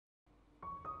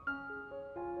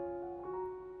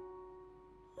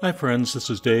Hi friends,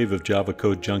 this is Dave of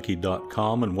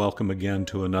JavaCodeJunkie.com and welcome again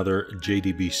to another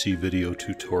JDBC video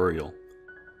tutorial.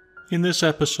 In this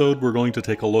episode we're going to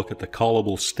take a look at the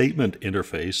CallableStatement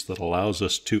interface that allows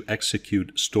us to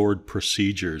execute stored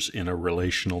procedures in a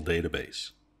relational database.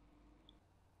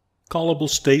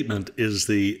 CallableStatement is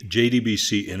the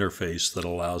JDBC interface that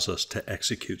allows us to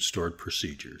execute stored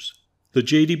procedures. The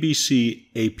JDBC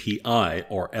API,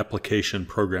 or Application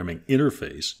Programming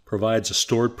Interface, provides a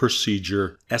stored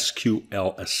procedure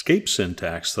SQL escape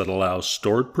syntax that allows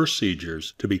stored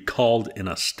procedures to be called in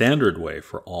a standard way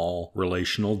for all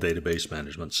relational database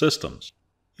management systems.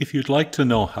 If you'd like to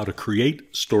know how to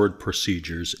create stored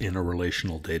procedures in a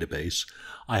relational database,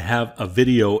 I have a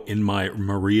video in my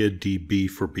MariaDB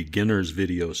for Beginners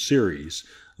video series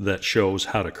that shows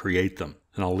how to create them,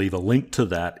 and I'll leave a link to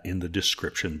that in the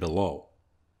description below.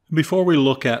 Before we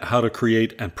look at how to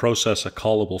create and process a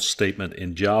callable statement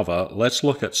in Java, let's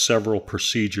look at several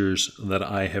procedures that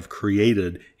I have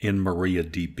created in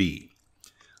MariaDB.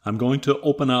 I'm going to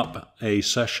open up a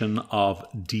session of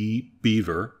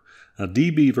dbeaver. Now,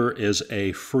 dbeaver is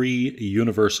a free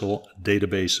universal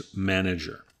database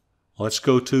manager. Let's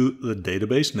go to the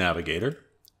Database Navigator,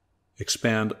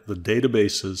 expand the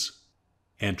Databases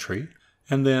entry,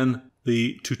 and then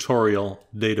the Tutorial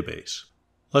Database.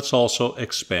 Let's also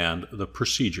expand the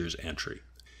Procedures entry.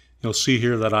 You'll see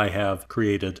here that I have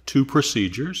created two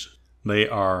procedures. They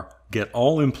are get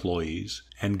all employees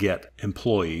and get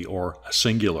employee, or a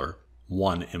singular,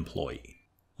 one employee.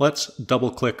 Let's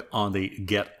double-click on the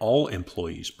get all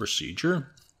employees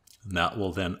procedure, and that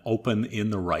will then open in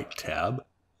the right tab.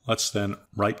 Let's then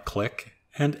right-click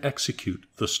and execute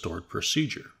the stored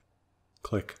procedure.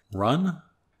 Click Run.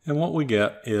 And what we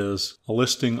get is a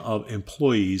listing of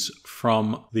employees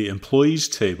from the employees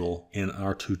table in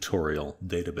our tutorial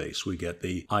database. We get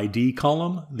the ID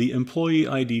column, the employee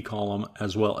ID column,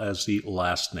 as well as the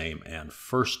last name and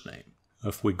first name.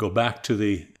 If we go back to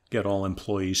the Get All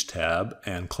Employees tab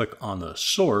and click on the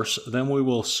source, then we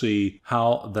will see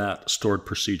how that stored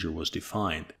procedure was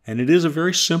defined. And it is a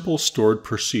very simple stored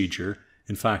procedure.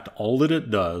 In fact, all that it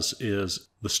does is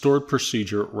the stored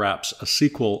procedure wraps a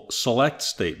SQL select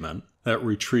statement that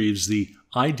retrieves the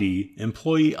ID,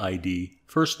 employee ID,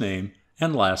 first name,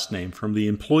 and last name from the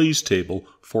employees table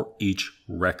for each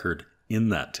record in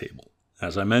that table.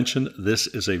 As I mentioned, this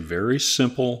is a very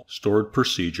simple stored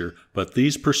procedure, but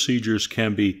these procedures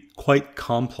can be quite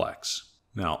complex.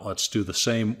 Now, let's do the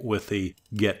same with the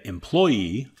get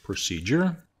employee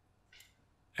procedure.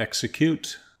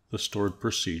 Execute the stored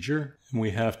procedure, and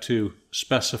we have to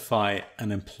specify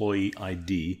an employee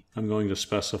ID. I'm going to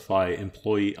specify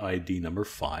employee ID number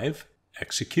 5,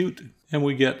 execute, and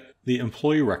we get the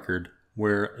employee record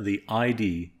where the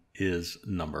ID is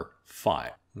number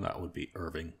 5. And that would be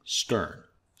Irving Stern.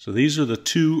 So these are the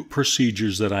two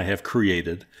procedures that I have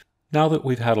created. Now that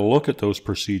we've had a look at those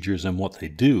procedures and what they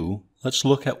do, let's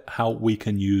look at how we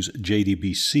can use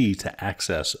JDBC to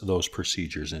access those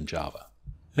procedures in Java.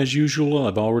 As usual,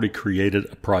 I've already created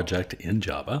a project in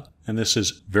Java, and this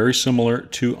is very similar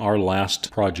to our last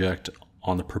project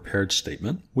on the prepared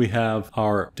statement. We have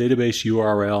our database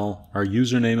URL, our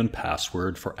username and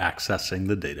password for accessing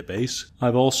the database.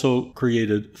 I've also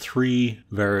created 3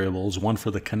 variables, one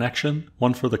for the connection,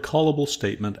 one for the callable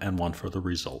statement, and one for the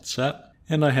result set.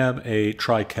 And I have a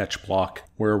try-catch block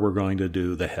where we're going to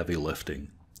do the heavy lifting.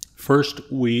 First,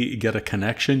 we get a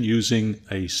connection using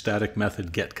a static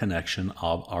method getConnection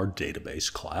of our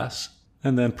database class,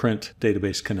 and then print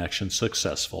database connection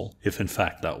successful, if in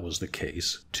fact that was the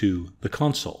case, to the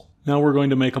console. Now we're going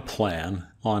to make a plan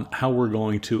on how we're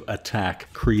going to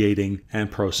attack creating and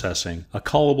processing a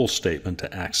callable statement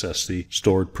to access the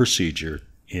stored procedure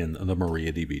in the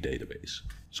MariaDB database.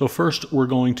 So first, we're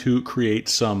going to create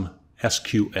some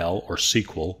SQL or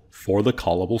SQL for the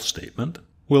callable statement.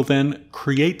 We'll then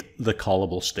create the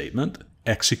callable statement,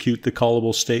 execute the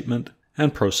callable statement,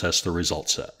 and process the result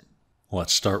set.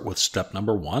 Let's start with step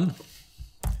number 1.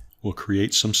 We'll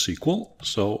create some SQL.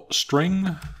 So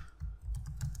string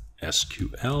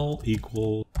SQL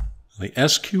equals, the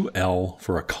SQL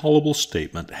for a callable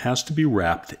statement has to be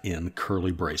wrapped in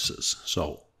curly braces.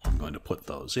 So I'm going to put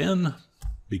those in,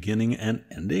 beginning and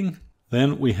ending.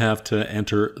 Then we have to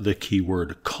enter the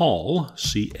keyword call,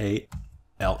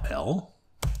 C-A-L-L,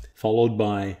 followed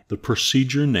by the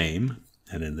procedure name,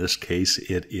 and in this case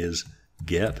it is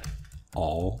get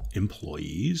all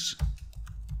employees.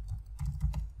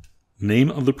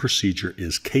 Name of the procedure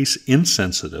is case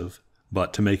insensitive,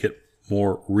 but to make it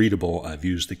more readable, I've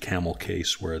used the camel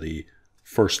case where the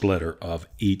first letter of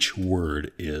each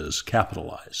word is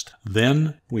capitalized.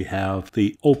 Then we have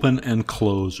the open and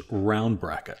close round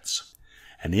brackets.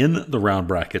 And in the round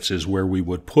brackets is where we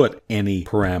would put any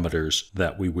parameters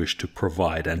that we wish to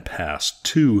provide and pass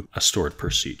to a stored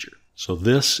procedure. So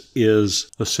this is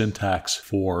the syntax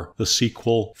for the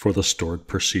SQL for the stored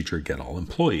procedure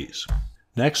getAllEmployees.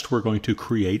 Next, we're going to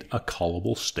create a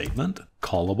callable statement.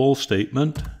 Callable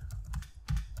statement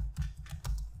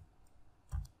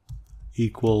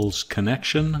equals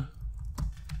connection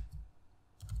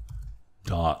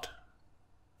dot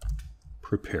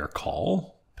prepare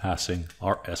call, passing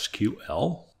our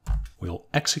SQL. We'll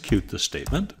execute the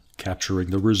statement, capturing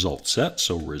the result set.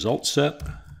 So result set.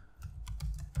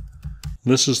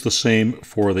 This is the same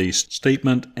for the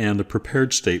statement and the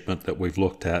prepared statement that we've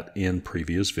looked at in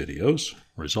previous videos.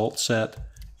 Result set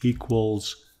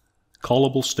equals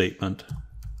callable statement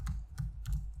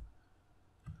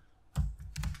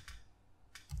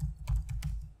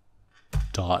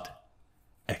dot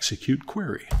execute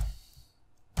query.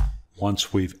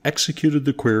 Once we've executed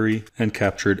the query and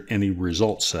captured any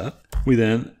result set, we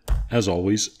then, as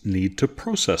always, need to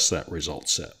process that result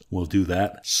set. We'll do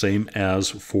that same as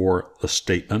for the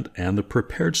statement and the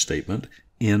prepared statement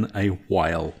in a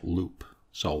while loop.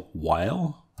 So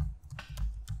while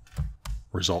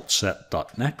result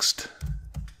set.next.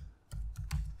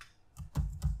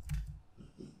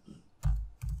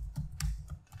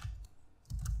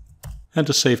 And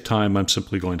to save time, I'm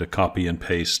simply going to copy and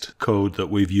paste code that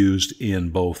we've used in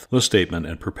both the statement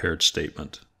and prepared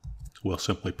statement. We'll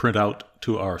simply print out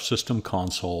to our system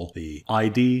console the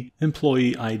ID,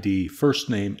 employee ID, first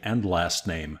name, and last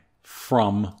name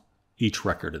from each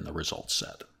record in the result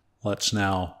set. Let's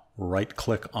now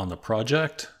right-click on the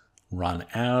project, run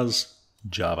as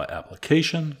Java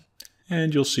application,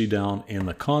 and you'll see down in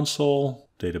the console,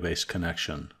 database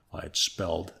connection. I'd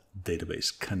spelled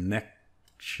database connection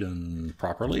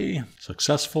properly,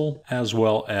 successful, as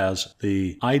well as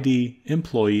the ID,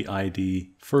 employee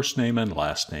ID, first name and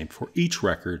last name for each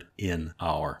record in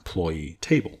our employee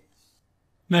table.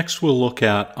 Next, we'll look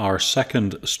at our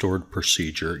second stored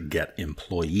procedure,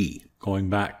 getEmployee. Going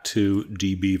back to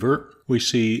dbeaver, we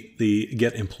see the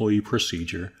getEmployee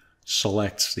procedure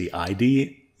selects the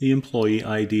ID, the employee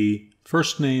ID,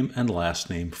 first name and last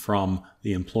name from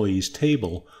the employees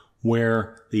table,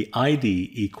 where the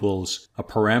ID equals a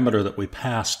parameter that we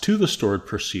pass to the stored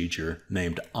procedure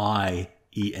named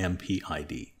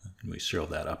IEMPID. We show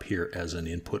that up here as an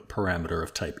input parameter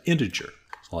of type integer.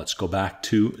 So let's go back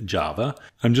to Java.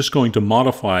 I'm just going to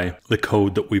modify the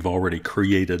code that we've already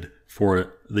created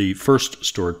for the first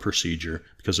stored procedure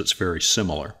because it's very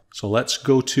similar. So let's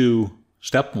go to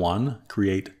step 1,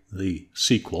 create the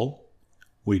SQL.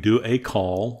 We do a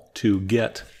call to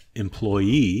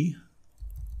getEmployee.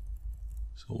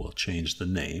 So we'll change the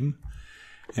name.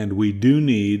 And we do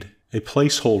need a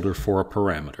placeholder for a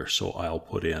parameter. So I'll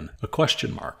put in a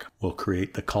question mark. We'll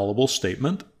create the callable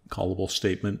statement. Callable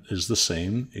statement is the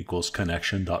same, equals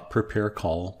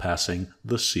connection.prepareCall, passing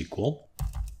the SQL.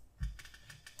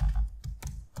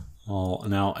 I'll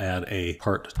now add a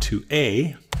part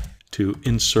 2a to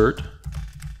insert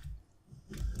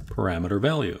parameter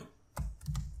value.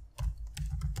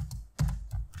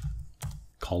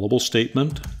 Callable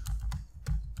statement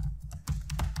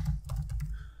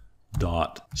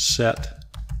dot set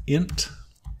int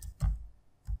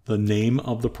the name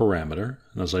of the parameter.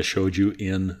 And as I showed you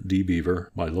in dbeaver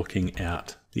by looking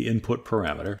at the input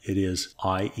parameter, it is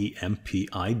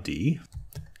IEMPID.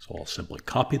 So I'll simply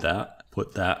copy that,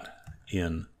 put that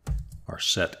in our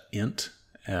set int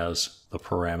as the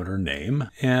parameter name,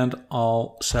 and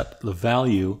I'll set the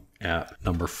value at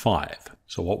number 5.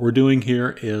 So what we're doing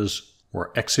here is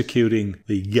we're executing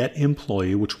the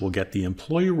getEmployee, which will get the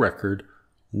employee record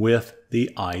with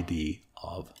the ID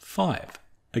of 5.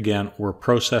 Again, we're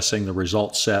processing the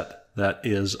result set that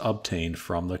is obtained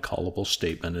from the callable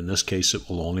statement. In this case, it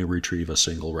will only retrieve a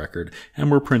single record, and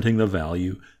we're printing the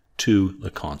value to the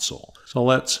console. So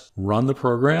let's run the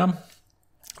program.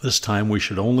 This time we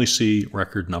should only see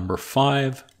record number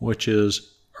 5, which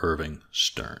is Irving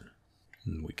Stern.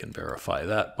 And we can verify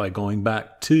that by going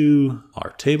back to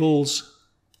our tables,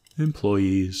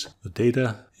 employees, the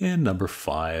data, and number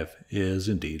 5 is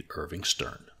indeed Irving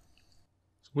Stern.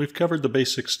 So we've covered the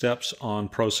basic steps on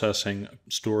processing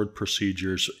stored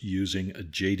procedures using a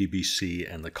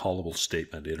JDBC and the callable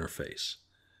statement interface.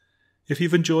 If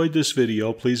you've enjoyed this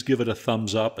video, please give it a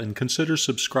thumbs up and consider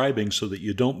subscribing so that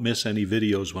you don't miss any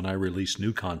videos when I release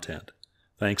new content.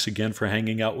 Thanks again for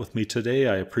hanging out with me today.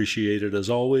 I appreciate it as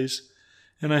always,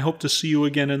 and I hope to see you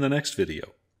again in the next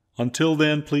video. Until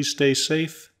then, please stay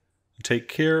safe, take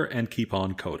care, and keep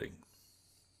on coding.